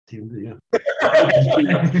Yeah.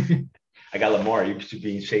 I got Lamar. You should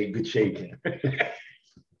be in shape, good shape.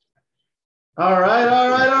 All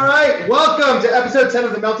right. Welcome to episode 10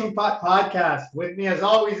 of the Melting Pot Podcast. With me, as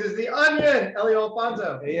always, is the Onion, Elio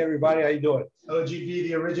Alfonso. Hey, everybody. How you doing? OGB,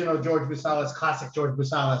 the original George Busalis, classic George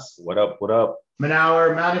Busalis. What up?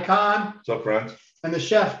 Manauer Manikan. What's up, friends? And the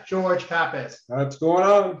chef, George Pappas. What's going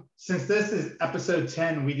on? Since this is episode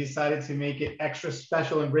 10, we decided to make it extra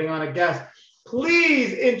special and bring on a guest.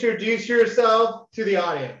 Please introduce yourself to the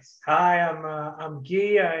audience. Hi, I'm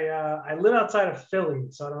Guy. I live outside of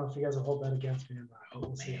Philly, so I don't know if you guys will hold that against me or not.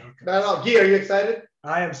 We'll see how it goes. Guy, are you excited?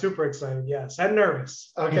 I am super excited, yes. And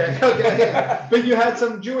nervous. Okay. But you had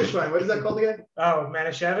some Jewish wine. What is that called again? Oh,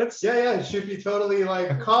 Manischewitz? Yeah. It should be totally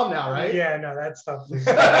calm now, right? Yeah, no, that's tough. All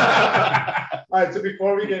right, so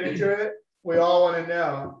before we get into it, we all want to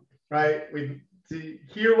know, right? To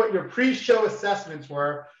hear what your pre-show assessments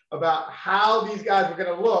were about how these guys were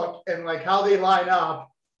going to look and how they line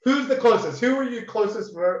up. Who's the closest? Who were you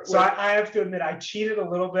closest with? So I have to admit, I cheated a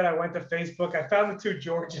little bit. I went to Facebook. I found the two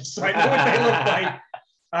Georges, so I know what they look like.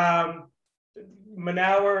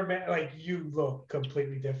 Manauer, you look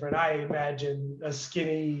completely different. I imagine a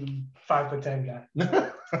skinny 5'10" guy.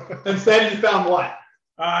 Instead, you found what?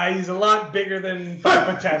 He's a lot bigger than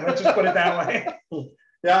 5'10". Let's just put it that way.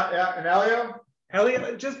 Yeah. And Elio?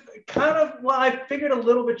 Elliot, just kind of, I figured a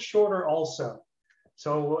little bit shorter also.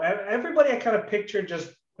 So everybody I kind of pictured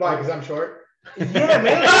just. Why? Because I'm short? Yeah,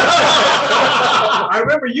 man. I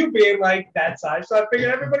remember you being like that size. So I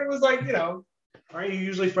figured everybody was aren't you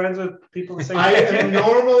usually friends with people the same I age? am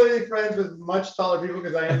normally friends with much taller people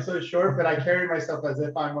because I am so short, but I carry myself as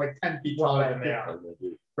if I'm 10 feet taller than they are.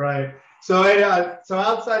 Right. So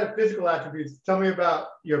outside of physical attributes, tell me about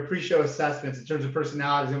your pre-show assessments in terms of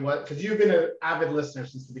personalities and because you've been an avid listener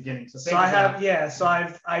since the beginning.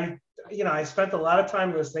 I spent a lot of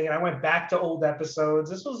time listening, and I went back to old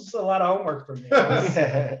episodes. This was a lot of homework for me.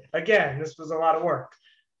 This was a lot of work.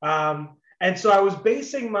 And so I was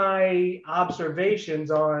basing my observations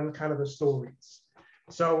on kind of the stories.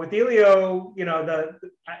 So with Elio, the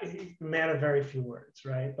man of very few words,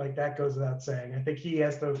 right? That goes without saying. I think he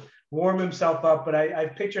has to warm himself up, but I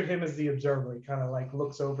pictured him as the observer. He kind of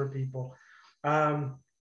looks over people.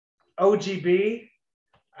 OGB,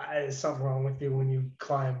 there's something wrong with you when you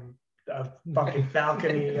climb a fucking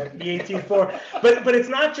balcony at the 18th floor. But it's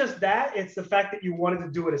not just that, it's the fact that you wanted to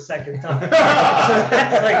do it a second time. So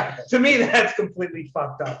that's to me, that's completely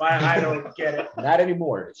fucked up. I don't get it. Not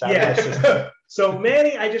anymore. It's out of the system. So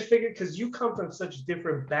Manny, I just figured because you come from such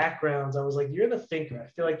different backgrounds, I was like, you're the thinker. I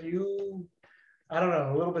feel like you, I don't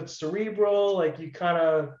know, a little bit cerebral, you kind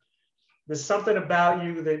of, there's something about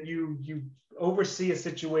you that you oversee a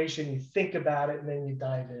situation, you think about it, and then you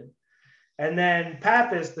dive in. And then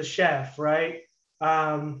Pappas, the chef, right?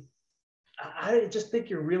 I just think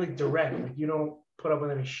you're really direct. You don't put up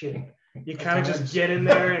with any shit. You kind of just get in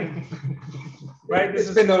there and, right?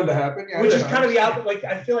 It's been known to happen. Yeah, which is kind of the opposite.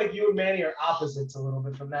 I feel like you and Manny are opposites a little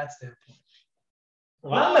bit from that standpoint.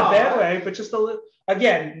 Wow. Not in a bad way, but just a little.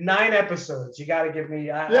 Again, 9 episodes. You got to give me.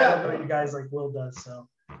 I don't know what you guys Will does. So.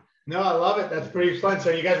 No, I love it. That's pretty fun. So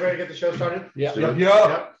you guys ready to get the show started? Yep.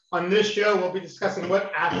 On this show, we'll be discussing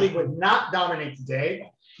what athlete would not dominate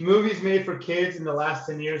today, movies made for kids in the last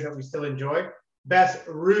 10 years that we still enjoy, best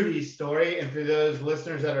Rudy story, and for those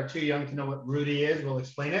listeners that are too young to know what Rudy is, we'll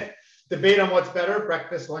explain it, debate on what's better,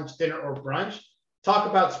 breakfast, lunch, dinner, or brunch, talk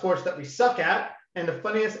about sports that we suck at, and the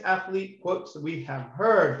funniest athlete quotes we have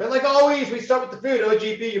heard. But like always, we start with the food.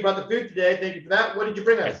 OGP, you brought the food today. Thank you for that. What did you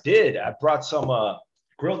bring us? I did. I brought some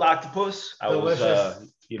grilled octopus. Delicious. I was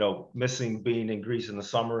missing being in Greece in the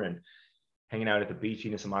summer and hanging out at the beach,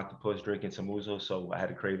 eating some octopus, drinking some ouzo, so I had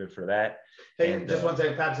to crave it for that. Hey, and, just one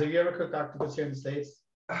second, Paps, have you ever cooked octopus here in the States?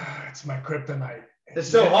 It's my kryptonite. It's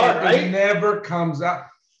so hard, right? It never comes out.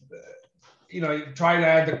 You try to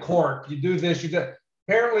add the cork. You do this, you do.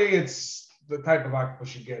 Apparently, it's the type of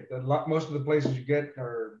octopus you get. Most of the places you get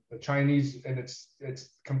are the Chinese, and it's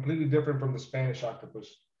completely different from the Spanish octopus.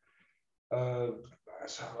 So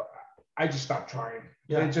I just stopped trying.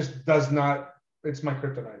 Yeah. It just does not. It's my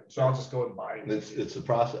kryptonite, so I'll just go and buy it. It's the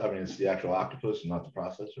process. I mean, it's the actual octopus, and not the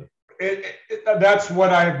processor. That's what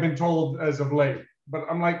I've been told as of late. But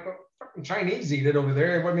I'm like, fucking Chinese eat it over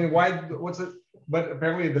there. I mean, why? What's it? But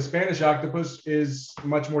apparently, the Spanish octopus is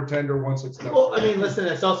much more tender once it's done. Well, I mean, listen,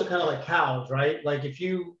 it's also kind of like cows, right? If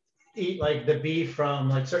you eat the beef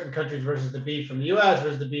from certain countries versus the beef from the U.S.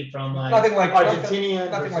 versus the beef from nothing like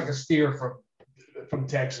Argentinian, nothing like a steer from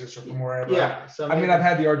Texas or from wherever. Yeah. So I've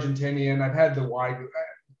had the Argentinian, I've had the Wagyu.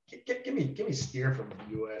 Give me steer from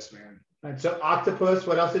the U.S., man. All right, so octopus.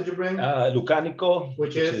 What else did you bring? Lucanico,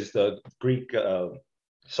 Which which is? is the Greek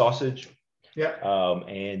sausage. Yeah.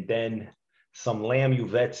 And then some lamb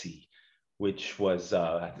uvetzi, which was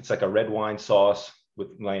it's like a red wine sauce with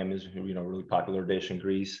lamb is really popular dish in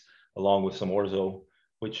Greece, along with some orzo,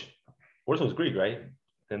 which orzo is Greek, right?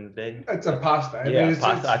 In the day. It's a pasta. Yeah,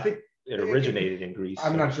 pasta. I think it originated in Greece.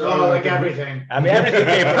 I'm not sure. Oh, like everything. I mean, everything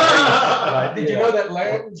came from Greece. But, Did you know that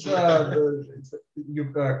lamb's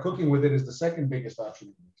cooking with it is the second biggest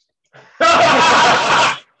option?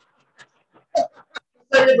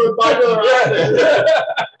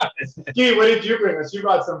 Gee, what did you bring us? You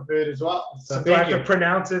brought some food as well. So do I have to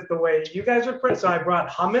pronounce it the way you guys are? So I brought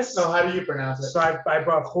hummus. No, how do you pronounce it? So I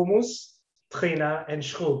brought hummus, trina, and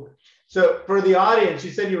shrub. So for the audience,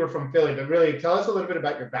 you said you were from Philly, but really tell us a little bit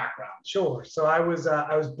about your background. Sure. So I was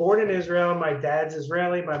born in Israel. My dad's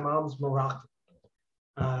Israeli. My mom's Moroccan.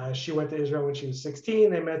 She went to Israel when she was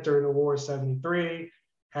 16. They met during the war, 73.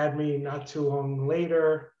 Had me not too long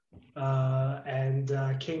later, and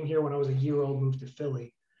came here when I was a year old. Moved to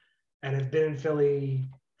Philly, and have been in Philly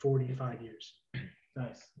 45 years.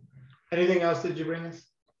 Nice. Anything else did you bring us?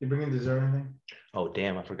 You bring in dessert or anything? Oh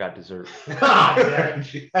damn! I forgot dessert. I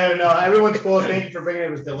don't know. Everyone's cool. Thank you for bringing it.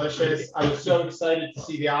 It was delicious. I was so excited to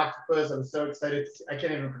see the octopus. I was so excited. I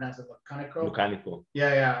can't even pronounce it. Lucanico.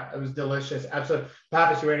 Yeah. It was delicious. Absolutely.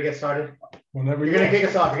 Pappas, you ready to get started? Whenever You're gonna kick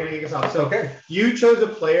us off. So okay. You chose a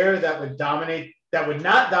player that would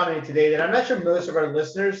not dominate today. That I'm not sure most of our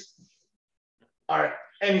listeners are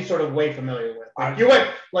any sort of way familiar with. Like you went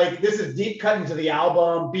like this is deep cut into the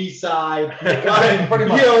album, B-side. Pretty much.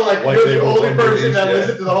 Like you're the only person that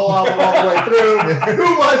listened to the whole album all the way through.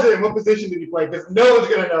 Who was it? What position did he play? Because no one's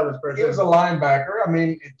gonna know this person. He was a linebacker. I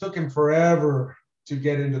mean, it took him forever to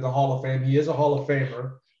get into the Hall of Fame. He is a Hall of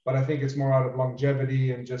Famer, but I think it's more out of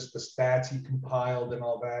longevity and just the stats he compiled and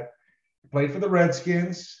all that. He played for the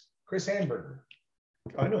Redskins. Chris Hamburger.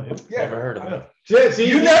 I know him. Yeah, Never heard of him. Yeah, see,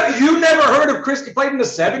 you never heard of Chris? He played in the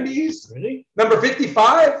 70s. Really? Number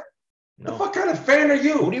 55. No. What kind of fan are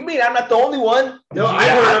you? What do you mean? I'm not the only one. No, I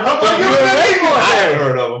heard of him. I haven't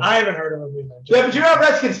heard of him. I haven't heard of him either. Yeah, but you're not a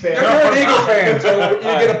Redskins fan. You're an Eagle fan, so you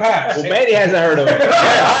get a pass. Well, Manny hasn't heard of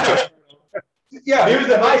him. Yeah, He was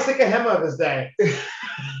the Bicycahema of his day.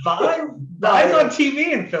 Vi's on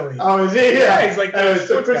TV in Philly. Oh, is he? Yeah, he's like the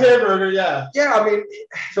so Chris Hamburger, yeah. Yeah, I mean,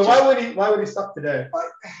 So why would he suck today?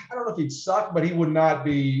 I don't know if he'd suck, but he would not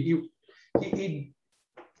be.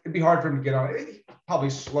 It'd be hard for him to get on. Probably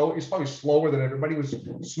slow. He's probably slower than everybody. He was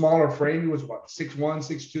smaller frame. He was what 6'1",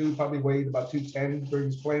 6'2", probably weighed about 210 during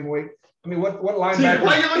his playing weight. I mean, what linebackers?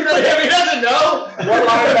 Why are you looking at him? He doesn't know. What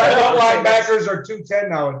linebackers are 210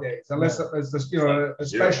 nowadays? Unless it's a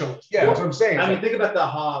specialist. Yeah, that's what I'm saying. I mean, think about the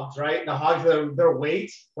Hogs, right? The Hogs, their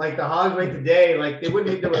weight, like the Hogs weight today, like they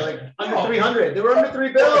wouldn't. They were like under 300. They were under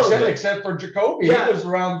 3 bills. Except for Jacoby, Yeah. he was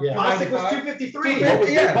around. Yeah. Bostic was 253. What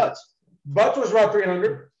was Yeah. Butts? Butts was around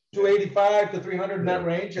 300, 285 to 300 in that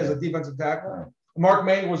range as a defensive tackle. Mark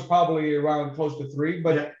Main was probably around close to 3,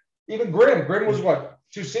 but even Grimm was what,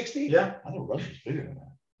 260? Yeah. I thought Russ was bigger than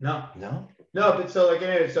that. No, but so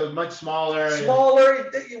so much smaller.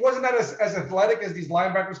 Smaller. He wasn't as athletic as these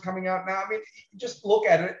linebackers coming out now. I mean, just look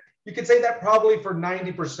at it. You could say that probably for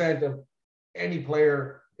 90% of any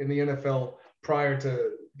player in the NFL prior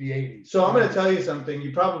to the 80s. So I'm going to tell you something.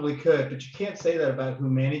 You probably could, but you can't say that about who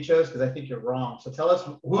Manny chose because I think you're wrong. So tell us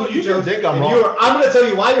who you chose. Think I'm And wrong. I'm going to tell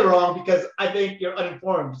you why you're wrong because I think you're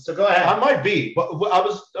uninformed. So go ahead. I might be, but I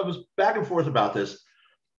was back and forth about this,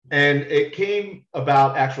 and it came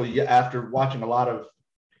about actually after watching a lot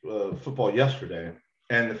of football yesterday,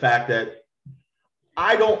 and the fact that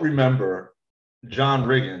I don't remember John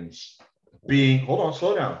Riggins being. Hold on,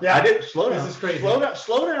 slow down. Yeah, I didn't slow down. This is crazy. Slow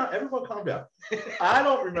down. Everyone, calm down. I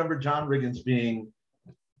don't remember John Riggins being.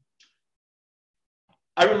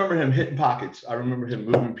 I remember him hitting pockets. I remember him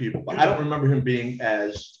moving people, but I don't remember him being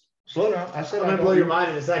as. Slow down. I said I'm I going to don't blow your remember-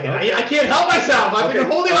 mind in a second. Okay. I can't help myself. I've been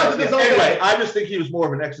holding on to this all Anyway, day. I just think he was more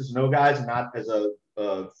of an X's and O guys and not as a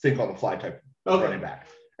think on the fly type Okay. running back.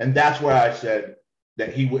 And that's where I said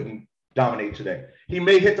that he wouldn't dominate today. He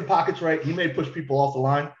may hit the pockets right. He may push people off the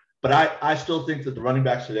line, but I still think that the running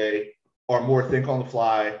backs today are more think on the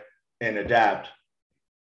fly and adapt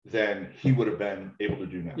than he would have been able to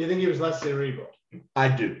do now. You think he was less cerebral? I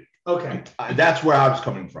do. Okay. That's where I was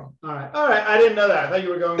coming from. All right. I didn't know that. I thought you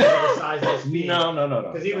were going to the size of his feet. No.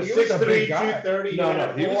 Because he was He was a 6'3", big guy. 230.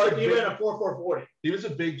 No, He ran a 4.40. He was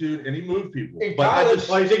a big dude and he moved people. In But I college-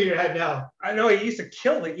 just, Why are you shaking your head now? I know he used to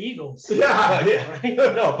kill the Eagles. Yeah.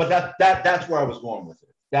 No, but that's where I was going with it.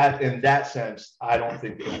 That in that sense, I don't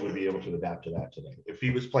think that he would be able to adapt to that today. If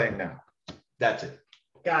he was playing now, that's it.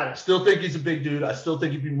 Got I it. still think he's a big dude. I still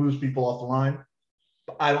think he moves people off the line.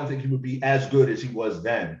 But I don't think he would be as good as he was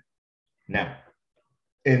then. Now,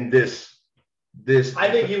 in this. I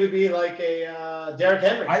think he would be like a Derrick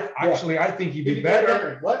Henry. I think he'd He'd be be Derrick better.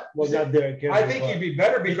 Henry. What? Well, not Derrick Henry. I think he'd be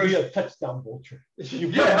better He'd because be a touchdown vulture. You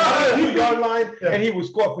put Yeah. him on the 2-yard line, Yeah. and he would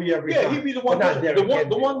score for you every Yeah, time. he'd be the one. But not Derrick The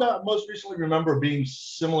Henry. one that I most recently remember being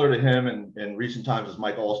similar to him in recent times is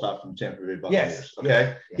Mike Allstott from Tampa Bay Buccaneers. Yes, Okay,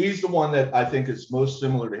 yes. he's the one that I think is most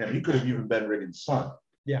similar to him. He could have even been Riggins' son.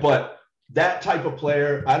 Yeah. But that type of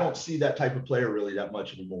player, I don't see that type of player really that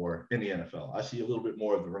much anymore in the NFL. I see a little bit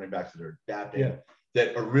more of the running backs that are adapting, Yeah.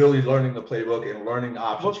 that are really learning the playbook and learning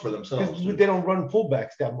options for Because themselves. they don't run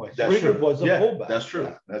fullbacks that much. That's Riggins true. was a Yeah, fullback. that's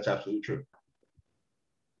true. That's absolutely true.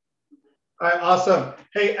 All right, awesome.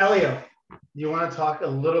 Hey, Elio, you want to talk a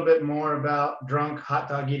little bit more about drunk hot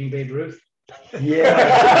dog eating Babe Ruth?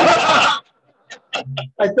 Yeah.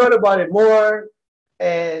 I thought about it more,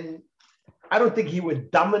 and I don't think he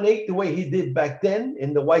would dominate the way he did back then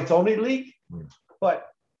in the whites only league, but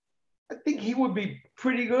I think he would be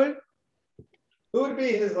pretty good. Who would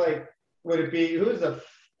be his who's the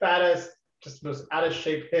fattest, just most out of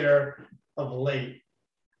shape hitter of late?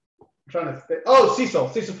 I'm trying to think. Oh, Cecil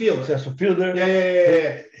Fielder. Successful fielder.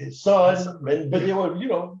 Yeah. His son, but they were,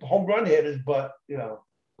 home run hitters, but Yeah.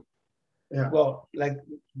 well, like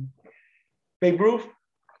Babe Ruth,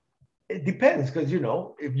 it depends because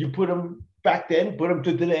if you put him back then, put him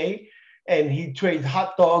to today, and he trades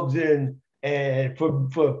hot dogs and for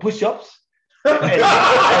push-ups.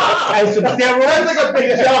 and some steroids. That's like a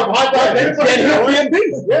big jump. Hot dog. He'll be a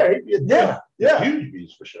beast. Yeah. Huge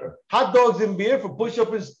beast for sure. Hot dogs and beer for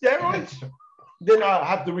push-up and steroids. Then I'll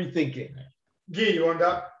have to rethink it. Gee, you warmed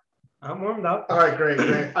up? I'm warmed up. All right, great.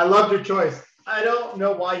 I loved your choice. I don't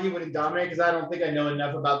know why he wouldn't dominate because I don't think I know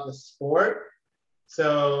enough about the sport.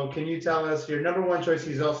 So can you tell us your number one choice?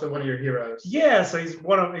 He's also one of your heroes. Yeah, so he's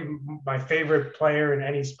one of my favorite player in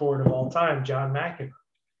any sport of all time, John McEnroe.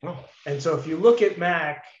 Oh. And so if you look at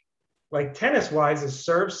Mac, like tennis-wise, his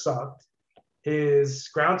serve sucked, his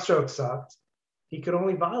ground stroke sucked. He could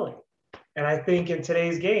only volley. And I think in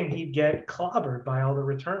today's game, he'd get clobbered by all the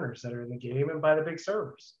returners that are in the game and by the big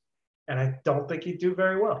servers. And I don't think he'd do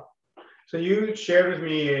very well. So you shared with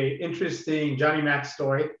me a interesting Johnny Mac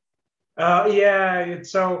story.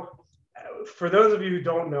 So for those of you who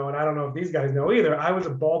don't know, and I don't know if these guys know either, I was a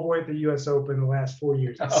ball boy at the U.S. Open the last 4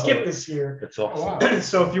 years. I skipped this year. That's awesome.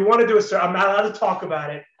 So if you want to do a search, I'm not allowed to talk about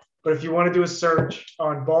it, but if you want to do a search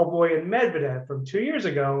on ball boy and Medvedev from 2 years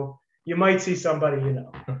ago, you might see somebody you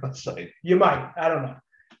know. You might. I don't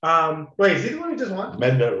know. Wait, is he the one who just won?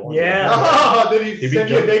 Medvedev won. Yeah. Oh, did he send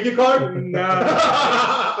you a thank you card?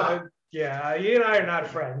 No. Yeah, you and I are not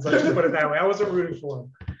friends. Let's just put it that way. I wasn't rooting for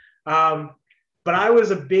him. But I was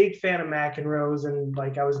a big fan of McEnroe's, and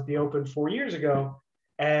I was at the Open 4 years ago,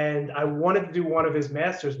 and I wanted to do one of his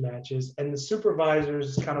Masters matches, and the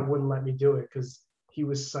supervisors kind of wouldn't let me do it because he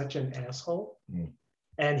was such an asshole.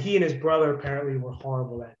 And he and his brother apparently were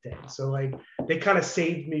horrible that day. So they kind of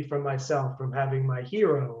saved me from myself, from having my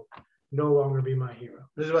hero no longer be my hero.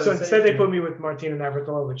 So instead they put me with Martina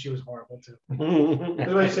Navratilova, and she was horrible too.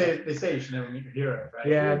 That's why they say you should never meet your hero, right?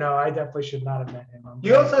 Yeah, no, I definitely should not have met him.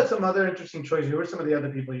 You also had some other interesting choices. Who were some of the other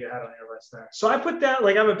people you had on your list there? So I put down,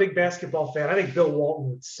 I'm a big basketball fan. I think Bill Walton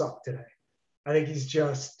would suck today. I think he's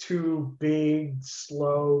just too big,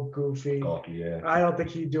 slow, goofy. Oh, yeah. I don't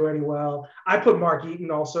think he'd do any well. I put Mark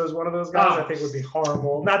Eaton also as one of those guys I think would be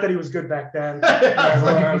horrible. Not that he was good back then. One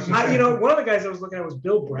of the guys I was looking at was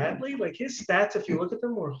Bill Bradley. His stats, if you look at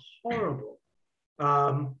them, were horrible.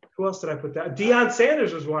 Who else did I put down? Deion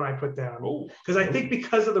Sanders was one I put down. Because I think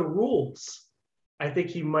because of the rules, I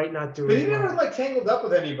think he might not do it. But he never tangled up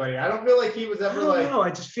with anybody. I don't feel like he was ever No,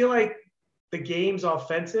 I just feel like the game's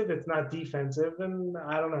offensive, it's not defensive, and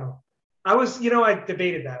I don't know. I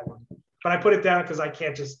debated that one, but I put it down because I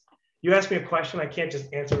can't just. You ask me a question, I can't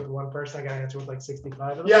just answer with one person. I got to answer with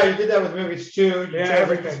 65 of them. Yeah, you did that with movies too. You said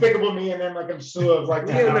everything. Despicable Me, and then a slew of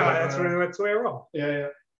that's the way I roll. Yeah.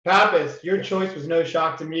 Pappas, your choice was no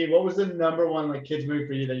shock to me. What was the number one kids movie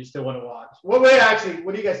for you that you still want to watch? Well, wait, actually,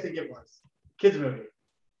 what do you guys think it was? Kids movie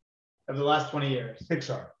of the last 20 years.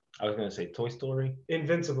 Pixar. I was gonna say Toy Story.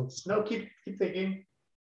 Invincibles. No, keep thinking.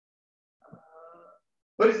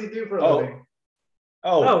 What does he do for a living?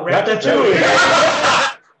 Ratatouille.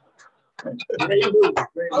 I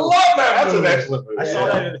love that. That's an excellent movie. I saw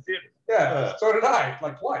that in the theater. Yeah, so did I,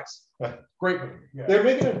 twice. Great movie. Yeah. They're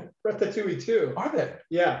making a Ratatouille too. Are they?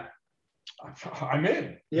 Yeah. I'm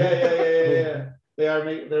in. Yeah.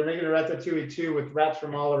 They're making a Ratatouille 2 with rats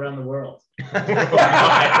from all around the world.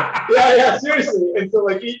 Yeah, seriously. And so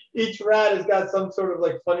like each rat has got some sort of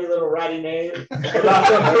like funny little ratty name about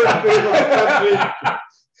some sort of food from the country.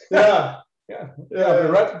 Yeah.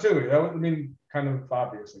 But Ratatouille, that would mean kind of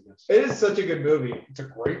obvious, I guess. It is such a good movie. It's a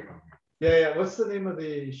great movie. Yeah. What's the name of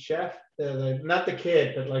the chef? Not the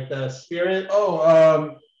kid, but like the spirit.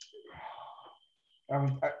 Oh,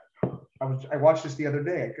 I watched this the other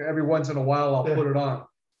day. Every once in a while, I'll put it on.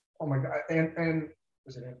 Oh my god! And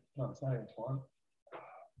is it? No, it's not Antoine.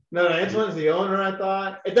 No, Antoine's the owner. I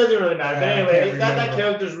thought it doesn't really matter. But anyway, that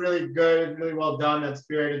character's really good, really well done. That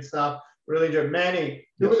spirited stuff, really good. Manny,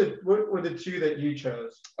 what were the two that you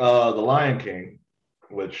chose? The Lion King,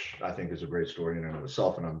 which I think is a great story in and of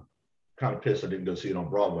itself, and I'm kind of pissed I didn't go see it on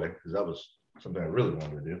Broadway because that was something I really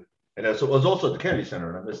wanted to do. And it was also at the Kennedy Center,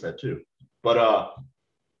 and I missed that too. But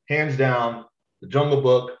hands down, The Jungle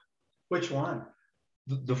Book. Which one?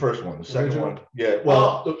 The first one, the second one. Yeah.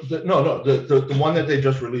 Well, the one that they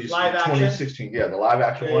just released live in 2016. Action? Yeah, the live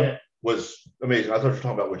action one was amazing. I thought you were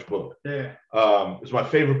talking about which book. Yeah. It was my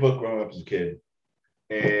favorite book growing up as a kid.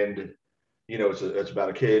 And you know, it's about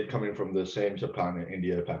a kid coming from the same subcontinent,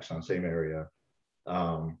 India, Pakistan, same area.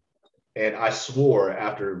 And I swore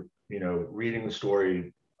after, you know, reading the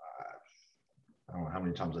story, I don't know how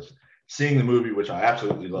many times seeing the movie, which I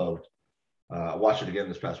absolutely loved. I watched it again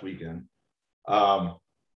this past weekend. I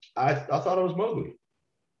thought I was Mowgli.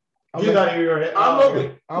 Thought you were? I'm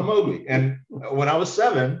Mowgli. I'm Mowgli. And when I was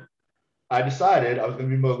 7, I decided I was going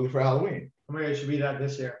to be Mowgli for Halloween. Oh my God, I should be that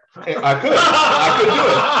this year. I could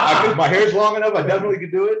do it. My hair's long enough. I definitely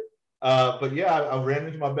could do it. But yeah, I ran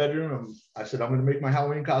into my bedroom and I said, I'm going to make my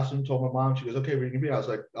Halloween costume. Told my mom. She goes, okay, where you can be? I was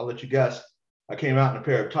like, I'll let you guess. I came out in a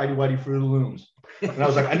pair of tighty whitey Fruit Looms. And I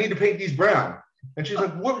was like, I need to paint these brown. And she's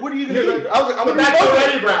like, what are you going to do? I was like, I'm going to be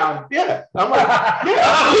already brown. Yeah. I'm like,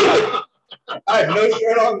 yeah. I had no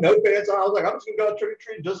shirt on, no pants on. I was like, I'm just going to go trick or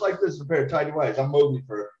treat just like this in a pair of tidy whities. I'm Mowgli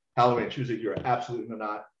for Halloween. She was like, you're absolutely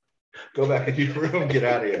not. Go back into your room, get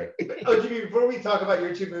out of here. Oh, Jimmy, before we talk about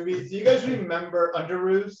your 2 movies, do you guys remember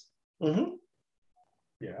Underoos? Mm-hmm.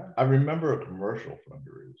 Yeah. I remember a commercial for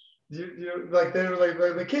Underoos. You like they were like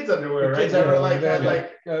the kids' underwear, right? They were like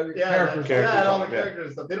characters, and all the characters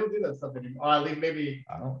and stuff. They don't do that stuff anymore. At least maybe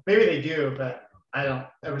they do, but I don't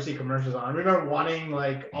ever see commercials on. I remember wanting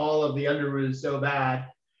like all of the Underoos so bad.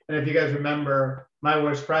 And if you guys remember My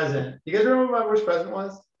Worst Present, you guys remember what My Worst Present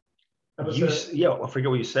was? Yeah, I forget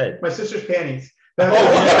what you said. My sister's panties. Yeah.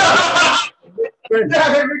 I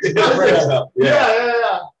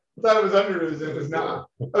thought it was Underoos. It was not.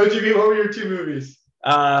 OGB, what were your 2 movies?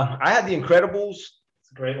 I had The Incredibles.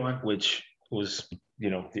 It's a great one. Which was, you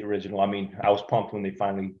know, the original. I mean, I was pumped when they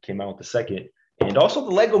finally came out with the second. And also the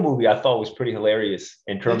Lego movie I thought was pretty hilarious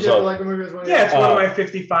in terms of. The Lego movie was one it's one of my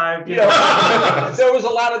 55. You know, there was a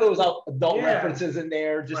lot of those adult references in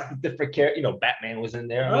there, just different characters. You know, Batman was in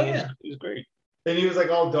there. It was great. And he was like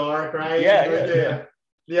all dark, right? Yeah.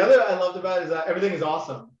 The other I loved about it is that everything is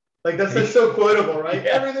awesome. Like that's just so quotable, right?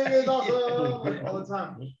 Everything is awesome all the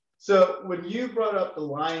time. So when you brought up The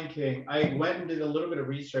Lion King, I went and did a little bit of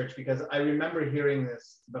research because I remember hearing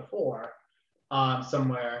this before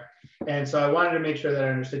somewhere. And so I wanted to make sure that I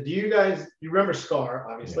understood. You remember Scar,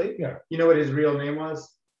 obviously? Yeah. You know what his real name was?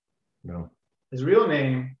 No. His real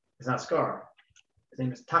name is not Scar. His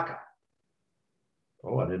name is Taka.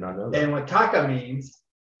 Oh, I did not know that. And what Taka means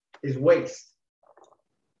is waste.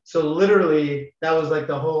 So literally, that was like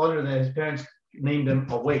the whole under that his parents named him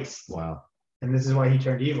a waste. Wow. And this is why he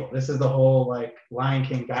turned evil. This is the whole like Lion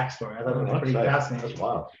King backstory. I thought it was pretty fascinating. That's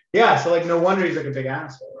wild. Yeah, so like no wonder he's like a big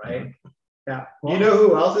asshole, right? Mm-hmm. Yeah. Well, you know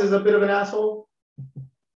who else is a bit of an asshole?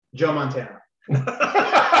 Joe Montana.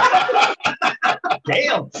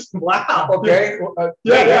 Damn! Wow. Okay.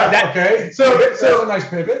 Okay. So that's a nice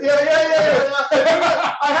pivot. Yeah.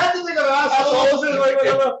 I had to think of assholes.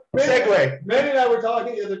 Segue. Manny and I were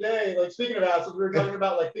talking the other day, like speaking of assholes, we were talking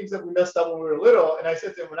about like things that we messed up when we were little. And I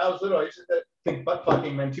said to him, when I was little, I used to think butt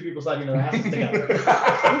fucking meant 2 people sliding their asses together.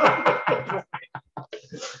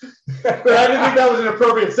 But I didn't think that was an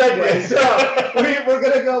appropriate segue. So we're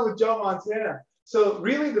gonna go with Joe Montana. So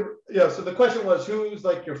really, so the question was, who's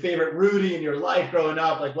like your favorite Rudy in your life growing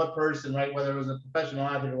up? Like what person, right? Whether it was a professional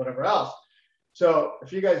athlete or whatever else. So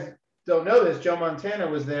if you guys don't know this, Joe Montana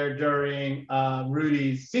was there during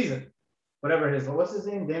Rudy's season. What's his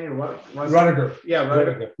name? Daniel Rudiger. Yeah,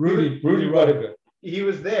 Rudiger. Rudy Rudiger. He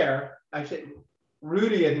was there. Actually,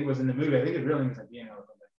 Rudy, I think, was in the movie. I think his real name is like Daniel or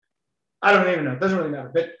something. I don't even know. It doesn't really matter.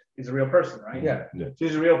 But he's a real person, right? Yeah. So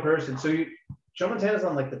he's a real person. So Joe Montana's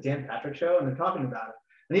on like the Dan Patrick show, and they're talking about it.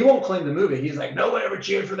 And he won't claim the movie. He's like, no one ever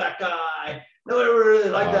cheered for that guy. No one ever really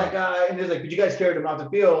liked that guy. And he's like, but you guys carried him out the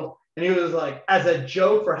field. And he was like, as a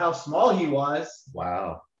joke for how small he was.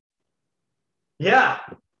 Wow. Yeah.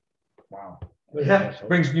 Wow. Yeah.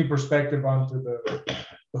 Brings new perspective onto the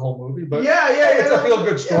whole movie. But it's a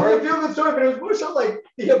feel-good story. It's a feel-good story, but it was more so like,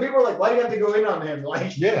 people were like, why do you have to go in on him?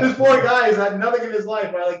 Like, Yeah. this poor guy has had nothing in his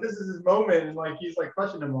life, right? Like, this is his moment, and like he's like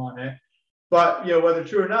crushing him on it. But whether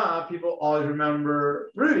true or not, people always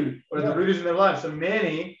remember Rudy or the Rudies in their lives. So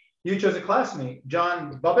Manny, you chose a classmate,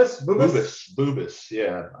 John Bubis.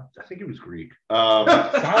 Yeah, I think he was Greek. Sounds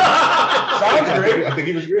Greek. I think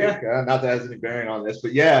he was Greek. Not that has any bearing on this,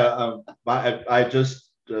 but I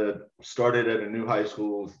just started at a new high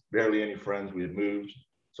school with barely any friends. We had moved,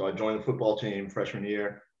 so I joined the football team freshman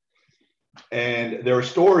year, and there were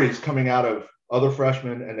stories coming out of other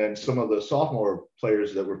freshmen and then some of the sophomore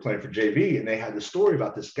players that were playing for JV, and they had the story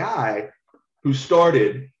about this guy who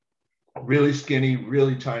started really skinny,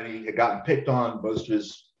 really tiny, had gotten picked on most of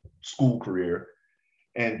his school career,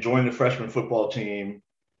 and joined the freshman football team,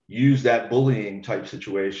 used that bullying type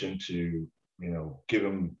situation to, give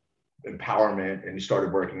him empowerment, and he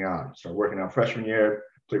started working out. Started working out freshman year,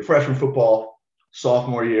 played freshman football,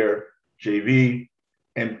 sophomore year, JV,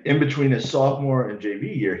 and in between his sophomore and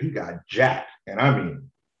JV year, he got jacked, and I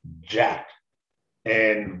mean jacked,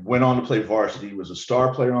 and went on to play varsity. He was a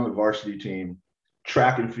star player on the varsity team,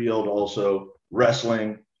 track and field also,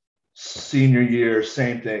 wrestling. Senior year,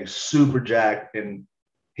 same thing, super jacked, and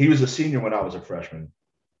he was a senior when I was a freshman.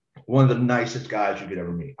 One of the nicest guys you could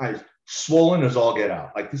ever meet. I was swollen as all get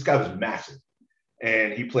out. Like, this guy was massive,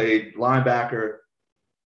 and he played linebacker,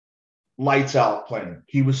 lights out playing.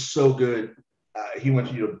 He was so good. He went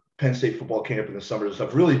to Penn State football camp in the summer and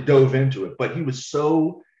stuff, really dove into it, but he was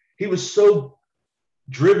so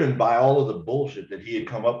driven by all of the bullshit that he had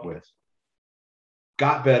come up with.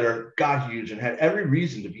 Got better, got huge, and had every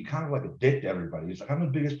reason to be kind of like a dick to everybody. He's like, I'm the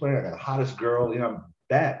biggest player. I got the hottest girl. I'm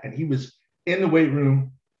that. And he was in the weight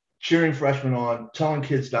room, cheering freshmen on, telling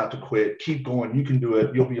kids not to quit, keep going. You can do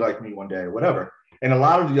it. You'll be like me one day or whatever. And a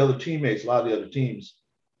lot of the other teammates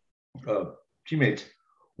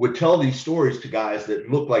would tell these stories to guys that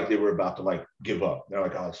looked like they were about to like give up. They're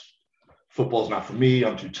like, oh, football's not for me.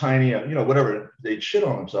 I'm too tiny. Whatever. They'd shit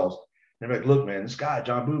on themselves. And they're like, look, man, this guy,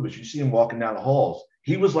 John Bubis, you see him walking down the halls.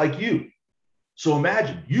 He was like you. So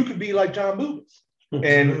imagine you could be like John Bubis.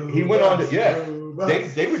 And he went on to,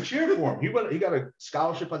 they would cheer for him. He got a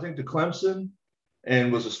scholarship, I think, to Clemson,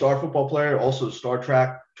 and was a star football player, also star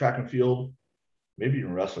track and field, maybe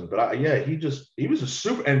even wrestling. But he was a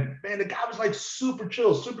super, and man, the guy was like super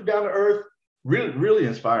chill, super down to earth, really, really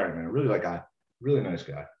inspiring, man. Really like guy, really nice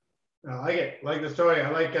guy. I like it. I like the story. I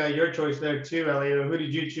like your choice there too, Elio. Who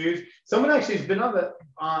did you choose? Someone actually has been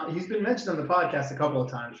he's been mentioned on the podcast a couple of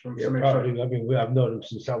times. Probably. I mean, I've known him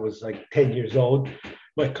since I was like 10 years old.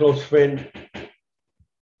 My close friend.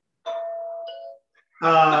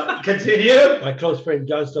 Continue. My close friend,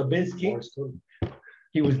 John Starbinski.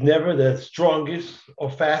 He was never the strongest or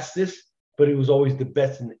fastest, but he was always the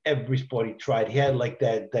best in every sport he tried. He had like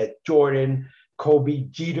that Jordan, Kobe,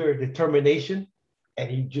 Jeter determination. And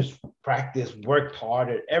he just practiced, worked hard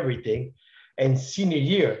at everything. And senior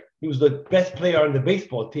year, he was the best player on the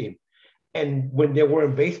baseball team. And when they were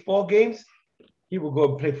in baseball games, he would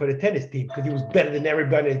go and play for the tennis team because he was better than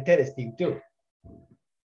everybody in the tennis team too.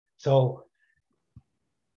 So,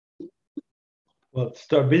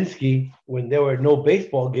 Starbinski, when there were no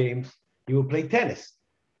baseball games, he would play tennis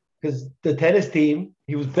because the tennis team,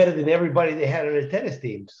 he was better than everybody they had on the tennis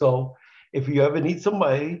team. So if you ever need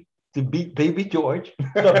somebody to beat Baby George,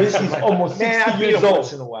 Starbinski's almost 60 years old.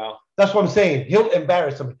 Once in a while. That's what I'm saying. He'll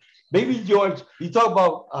embarrass him. Baby George, you talk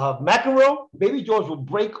about McEnroe, Baby George will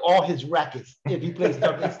break all his rackets if he plays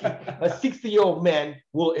Starbinski. A 60-year-old man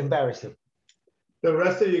will embarrass him. The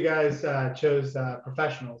rest of you guys chose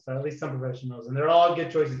professionals, or at least some professionals, and they're all good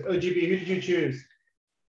choices. OGB, who did you choose?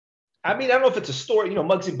 I mean, I don't know if it's a story.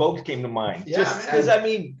 Muggsy Bogues came to mind. Yeah, just because, I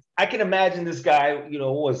mean, I can imagine this guy,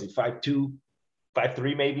 what was he, 5'2",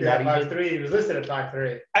 5'3", maybe? Yeah, not 5'3". He was listed at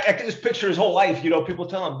 5'3". I can just picture his whole life. People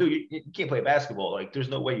tell him, dude, you can't play basketball. Like, there's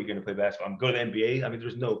no way you're going to play basketball. I'm going to the NBA. I mean,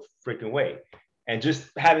 there's no freaking way. And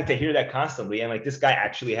just having to hear that constantly. And like, this guy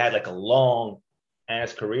actually had like a long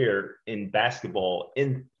ass career in basketball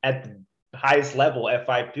at the highest level at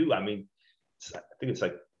 5'2". I mean, I think it's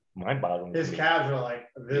like mind-boggling. His calves are like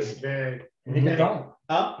this big. Yeah,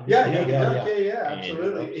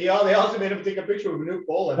 Absolutely. They also made him take a picture with Manute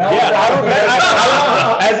Bol. As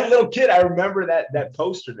a little kid, I remember that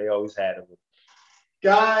poster they always had of him.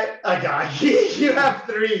 Guy. You have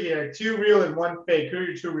three here, 2 real and 1 fake. Who are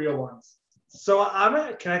your 2 real ones? So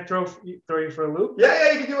can I throw you for a loop?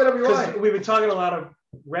 Yeah, you can do whatever you Because want. we've been talking a lot of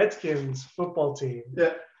Redskins football team.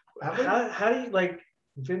 Yeah. How do you like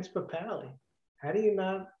Vince Papale? How do you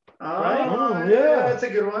not? Oh, Right? yeah, that's a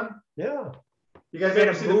good one. Yeah. You guys Made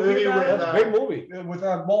ever a see the movie movie about with? it? That's a great movie. With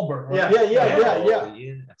Wahlberg, right?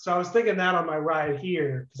 Yeah. So I was thinking that on my ride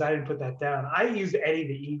here because I didn't put that down. I used Eddie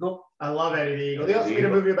the Eagle. I love Eddie the Eagle. They also made a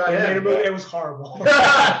movie about They made a him. movie. It was horrible.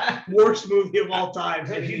 Worst movie of all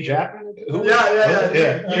time. Eddie the Eagle. Jackman? Yeah. You know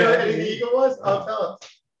Yeah. what Eddie the Eagle was? Oh, tell us.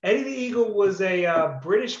 Eddie the Eagle was a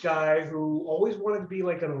British guy who always wanted to be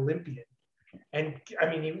like an Olympian. And I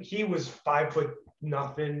mean, he was 5'0"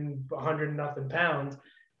 100 pounds,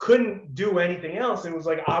 couldn't do anything else. And was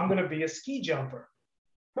like, I'm going to be a ski jumper.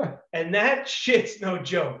 And that shit's no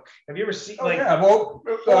joke. Have you ever seen Oh, yeah, well,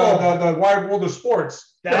 the wide world of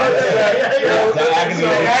sports. Yeah.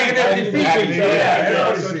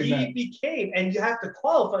 So he became, and you have to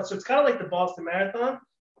qualify. So it's kind of like the Boston Marathon.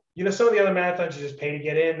 You know, some of the other marathons you just pay to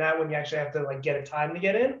get in. That one you actually have to like get a time to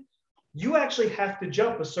get in. You actually have to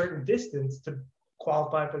jump a certain distance to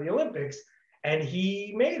qualify for the Olympics. And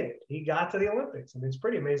he made it. He got to the Olympics. I mean, it's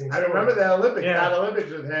pretty amazing. I remember the Olympics. Yeah. That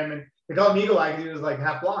Olympics with him, and they called him Eagle Eye because he was like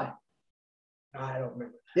half blind. I don't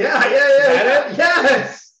remember. Yeah.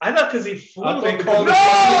 Yes. I thought because he flew, they they called him.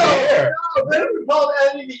 No, then we called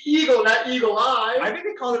Eddie the Eagle, not Eagle Eye. I think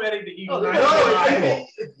they called him Eddie the Eagle. No,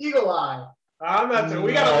 it's Eagle Eye. I'm not saying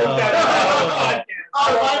we gotta look that up.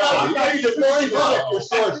 Oh, why not? Your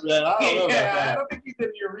source, man. I don't know about Yeah, I that. don't think you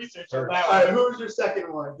did your research on All that right, one. who's your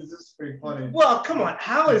second one? Because this is pretty funny. Well, come on.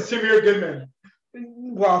 How is Tamir Goodman.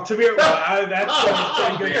 well, Tamir? Well,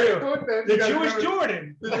 that's pretty good too. The Jewish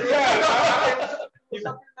Jordan.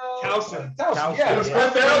 Towson.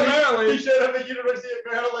 Yeah, He showed up at University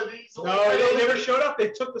of Maryland. No, they never showed up. They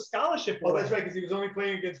took the scholarship Oh, away. that's right, because he was only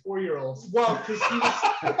playing against 4-year-olds. Well, because he was,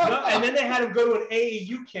 no, and then they had him go to an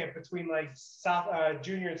AAU camp between like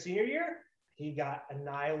junior and senior year. He got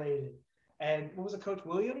annihilated. And what was it, Coach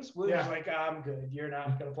Williams? Williams was like, I'm good. You're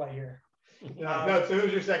not gonna play here. No, so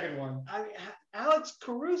who's your second one? I mean, Alex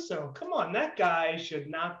Caruso. Come on, that guy should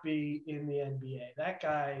not be in the NBA. That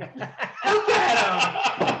guy. Look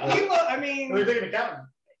at him. I mean, What do you think of accountant?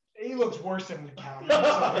 he looks worse than an accountant. I'm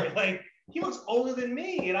sorry. Like he looks older than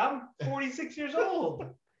me, and I'm 46 years old.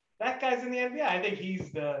 That guy's in the NBA. I think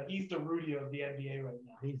he's the Rudy of the NBA right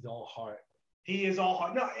now. He's all heart. He is all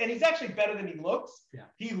hard. No, and he's actually better than he looks. Yeah.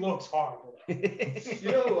 He looks horrible.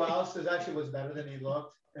 You know who else actually was better than he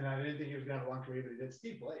looked? And I didn't think he was going to have a long career, but he did.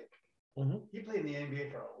 Steve Blake. Mm-hmm. He played in the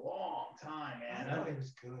NBA for a long time, man. I thought he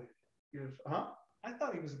was good. He was, huh? I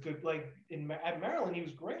thought he was good. Like at Maryland, he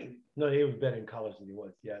was great. No, he was better in college than he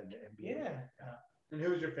was. Yeah, in the NBA. Yeah. And who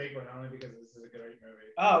was your fake one? Only because this is a great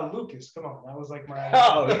movie. Oh, Lucas, come on. That was like my.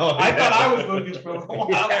 Oh, no. I thought I was Lucas for a while.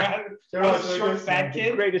 I was a short, fat The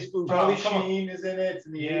kid. greatest food. Charlie come on. Sheen is in it. It's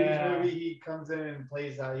in the Yeah. 80s movie. He comes in and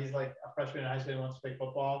plays. He's like a freshman in high school. He wants to play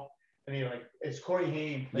football. And he it's Corey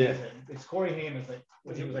Haim plays it. It's Corey Haim is like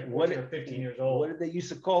when he was like 14 or 15 years old. What did they used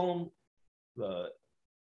to call him?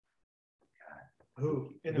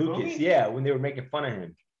 Who? In the Lucas. movie? Yeah, when they were making fun of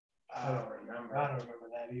him. I don't remember. I don't remember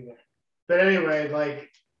that either. But anyway, like,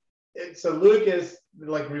 so Lucas,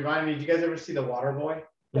 like, reminded me. Did you guys ever see The Water Boy?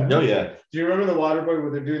 No, yeah. Do you remember The Water Boy where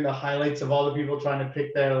they're doing the highlights of all the people trying to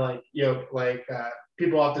pick their, like,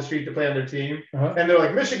 people off the street to play on their team? Uh-huh. And they're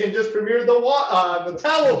like, Michigan just premiered the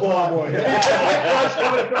Towel Boy.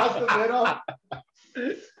 Coming across the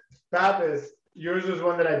middle. Pappas, yours was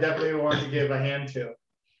one that I definitely wanted to give a hand to.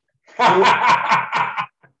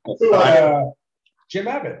 Who Jim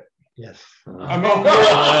Abbott. Yes. I mean,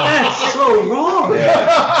 That's so wrong.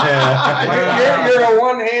 you're a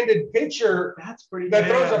one-handed pitcher That's pretty that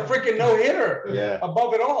good. throws a freaking no-hitter Yeah.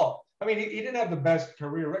 above it all. I mean, he didn't have the best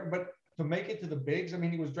career record, but to make it to the bigs, I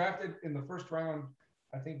mean, he was drafted in the first round,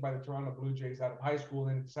 I think, by the Toronto Blue Jays out of high school,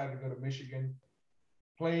 then decided to go to Michigan.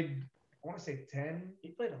 Played, I want to say 10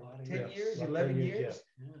 He played a lot of 10 years. years, About 11 10 years, years,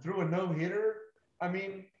 threw a no-hitter. I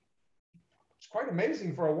mean, it's quite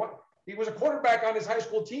amazing for a one. He was a quarterback on his high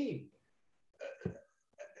school team.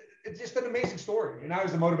 It's just an amazing story. And now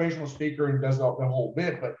he's a motivational speaker and does the whole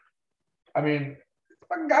bit. But, I mean,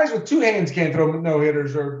 fucking guys with two hands can't throw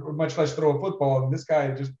no-hitters or much less throw a football. And this guy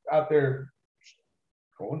just out there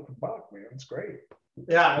going for buck, man. It's great.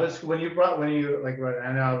 Yeah, it was when you like,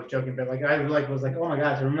 I know I was joking, but like, I was like, oh my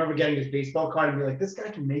gosh, I remember getting his baseball card and be like, this guy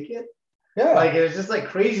can make it. Yeah. Like, it was just like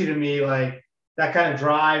crazy to me, like that kind of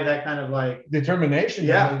drive, that kind of like, Determination,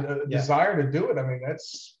 Yeah. and a desire to do it. I mean,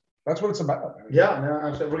 that's what it's about. I mean, yeah, no,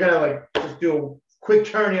 I'm sorry. We're going to like just do a quick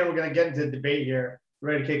turn here. We're going to get into the debate here.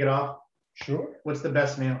 Ready to kick it off? Sure. What's the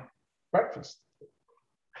best meal? Breakfast.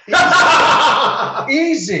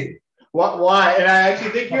 Easy. Why? And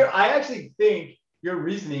I actually think your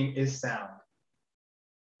reasoning is sound.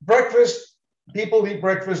 Breakfast, people eat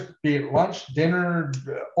breakfast, be it lunch, dinner,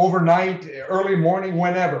 overnight, early morning,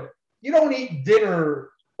 whenever. You don't eat dinner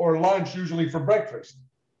or lunch usually for breakfast.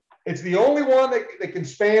 It's the only one that can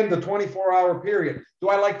span the 24-hour period. Do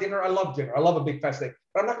I like dinner? I love dinner. I love a big fat steak.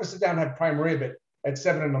 But I'm not going to sit down and have prime rib at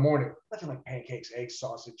 7 in the morning. Nothing like pancakes, eggs,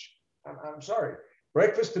 sausage. I'm sorry.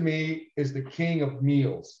 Breakfast to me is the king of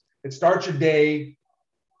meals. It starts your day,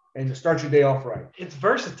 and you start your day off right. It's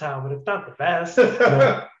versatile, but it's not the best.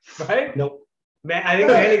 No. Right? Nope. Man, I think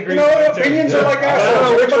Manny agrees. You know, with me too. opinions are like I don't know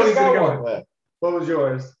assholes. which Everybody's one's got gonna one. What was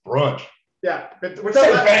yours? Brunch. Yeah, but we're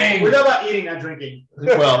talking about eating, not drinking.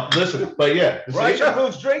 Well, listen, but yeah, Brunch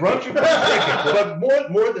includes drinking. brunch includes drinking.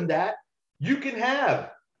 But more than that, you can have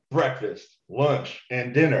breakfast, lunch,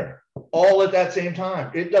 and dinner all at that same time.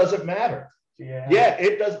 It doesn't matter. Yeah,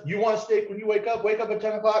 it does. You want steak when you wake up at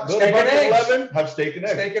 10 o'clock, go Steak to and brunch at eggs. 11, have steak and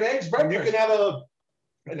eggs. Steak and eggs, You breakfast. can have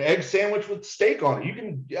an egg sandwich with steak on it. You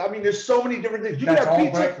can, I mean, there's so many different things. You That's can have all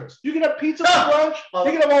pizza. breakfast. You can have pizza for brunch.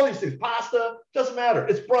 You can have all these things. Pasta, doesn't matter.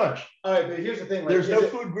 It's brunch. All right, but here's the thing. Like, There's no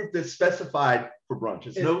food group that's specified for brunch.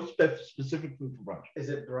 It's Is- no specific food for brunch. Is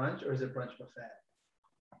it brunch or is it brunch buffet?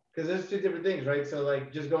 Because there's two different things, right? So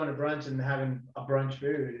like just going to brunch and having a brunch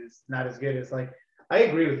food is not as good as like, I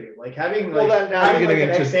agree with you. Like having Well, like, now having you're like getting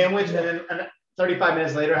an egg into- sandwich and then 35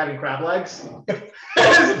 minutes later having crab legs.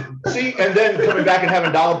 See, and then coming back and